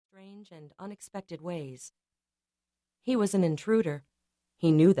strange and unexpected ways. He was an intruder.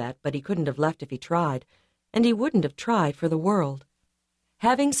 He knew that, but he couldn't have left if he tried, and he wouldn't have tried for the world.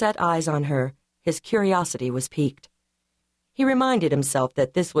 Having set eyes on her, his curiosity was piqued. He reminded himself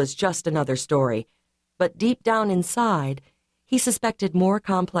that this was just another story, but deep down inside, he suspected more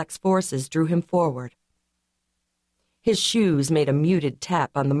complex forces drew him forward. His shoes made a muted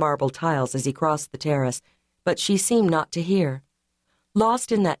tap on the marble tiles as he crossed the terrace, but she seemed not to hear.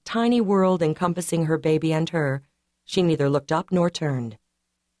 Lost in that tiny world encompassing her baby and her, she neither looked up nor turned.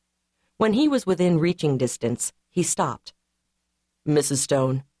 When he was within reaching distance, he stopped. "Mrs.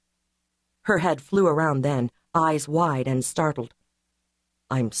 Stone." Her head flew around then, eyes wide and startled.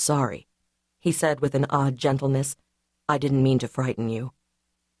 "I'm sorry," he said with an odd gentleness. "I didn't mean to frighten you."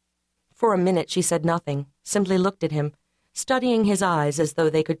 For a minute she said nothing, simply looked at him, studying his eyes as though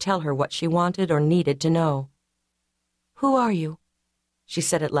they could tell her what she wanted or needed to know. "Who are you?" she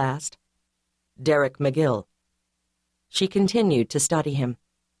said at last. "Derek McGill." She continued to study him.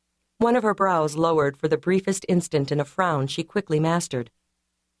 One of her brows lowered for the briefest instant in a frown she quickly mastered.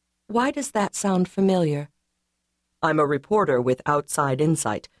 "Why does that sound familiar?" "I'm a reporter with outside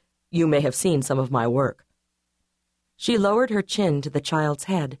insight. You may have seen some of my work." She lowered her chin to the child's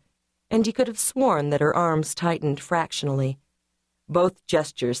head, and he could have sworn that her arms tightened fractionally. Both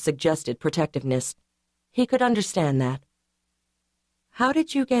gestures suggested protectiveness. He could understand that. "How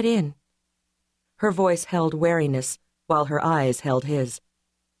did you get in?" Her voice held wariness, while her eyes held his.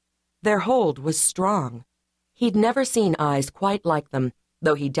 Their hold was strong. He'd never seen eyes quite like them,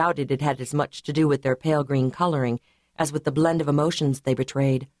 though he doubted it had as much to do with their pale green coloring as with the blend of emotions they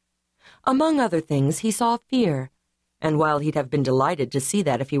betrayed. Among other things, he saw fear, and while he'd have been delighted to see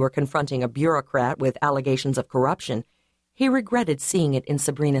that if he were confronting a bureaucrat with allegations of corruption, he regretted seeing it in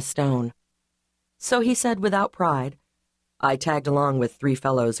Sabrina Stone. So he said without pride, "I tagged along with 3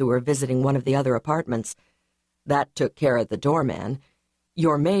 fellows who were visiting one of the other apartments. That took care of the doorman.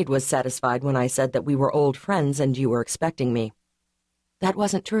 Your maid was satisfied when I said that we were old friends and you were expecting me." "That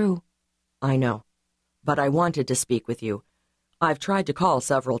wasn't true." "I know. But I wanted to speak with you. I've tried to call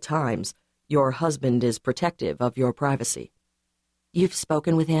several times. Your husband is protective of your privacy." "You've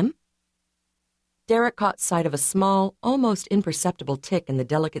spoken with him?" Derek caught sight of a small, almost imperceptible tick in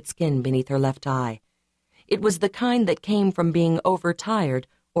the delicate skin beneath her left eye. It was the kind that came from being overtired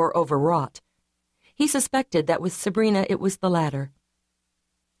or overwrought. He suspected that with Sabrina it was the latter.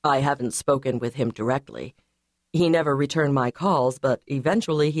 "I haven't spoken with him directly. He never returned my calls, but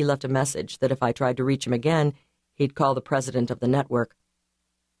eventually he left a message that if I tried to reach him again, he'd call the president of the network."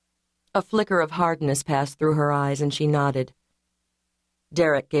 A flicker of hardness passed through her eyes, and she nodded.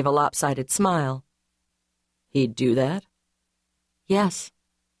 Derek gave a lopsided smile. "He'd do that?" "Yes."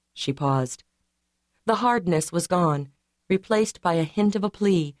 She paused. The hardness was gone, replaced by a hint of a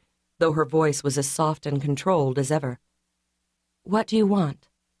plea, though her voice was as soft and controlled as ever. "What do you want?"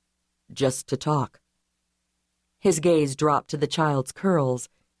 "Just to talk." His gaze dropped to the child's curls.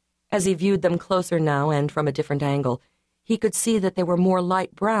 As he viewed them closer now and from a different angle, he could see that they were more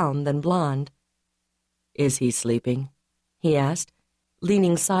light brown than blonde. "Is he sleeping?" he asked,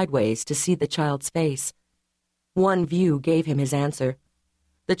 leaning sideways to see the child's face. One view gave him his answer.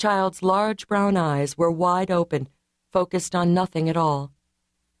 The child's large brown eyes were wide open, focused on nothing at all.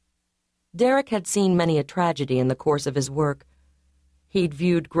 Derek had seen many a tragedy in the course of his work. He'd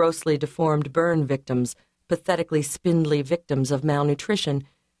viewed grossly deformed burn victims, pathetically spindly victims of malnutrition,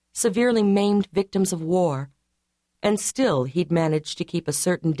 severely maimed victims of war, and still he'd managed to keep a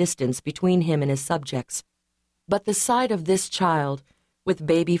certain distance between him and his subjects. But the sight of this child, with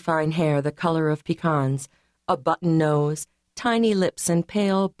baby-fine hair the color of pecans, a button nose, tiny lips and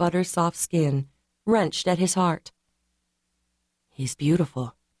pale, butter-soft skin, wrenched at his heart. "He's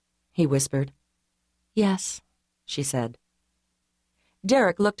beautiful," he whispered. "Yes," she said.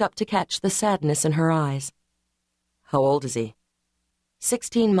 Derek looked up to catch the sadness in her eyes. "How old is he?"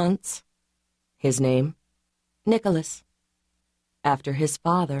 16 months. "His name?" "Nicholas." After his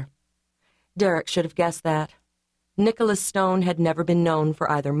father. Derek should have guessed that. Nicholas Stone had never been known for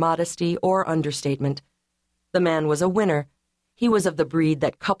either modesty or understatement. The man was a winner. He was of the breed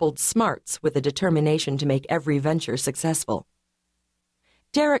that coupled smarts with a determination to make every venture successful.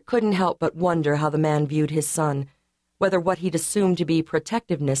 Derek couldn't help but wonder how the man viewed his son, whether what he'd assumed to be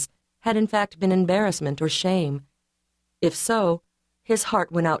protectiveness had in fact been embarrassment or shame. If so, his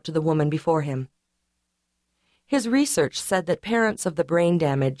heart went out to the woman before him. His research said that parents of the brain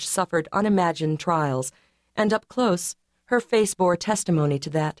damage suffered unimagined trials, and up close, her face bore testimony to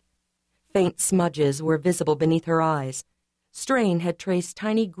that. Faint smudges were visible beneath her eyes. Strain had traced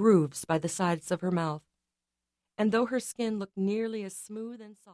tiny grooves by the sides of her mouth. And though her skin looked nearly as smooth and soft,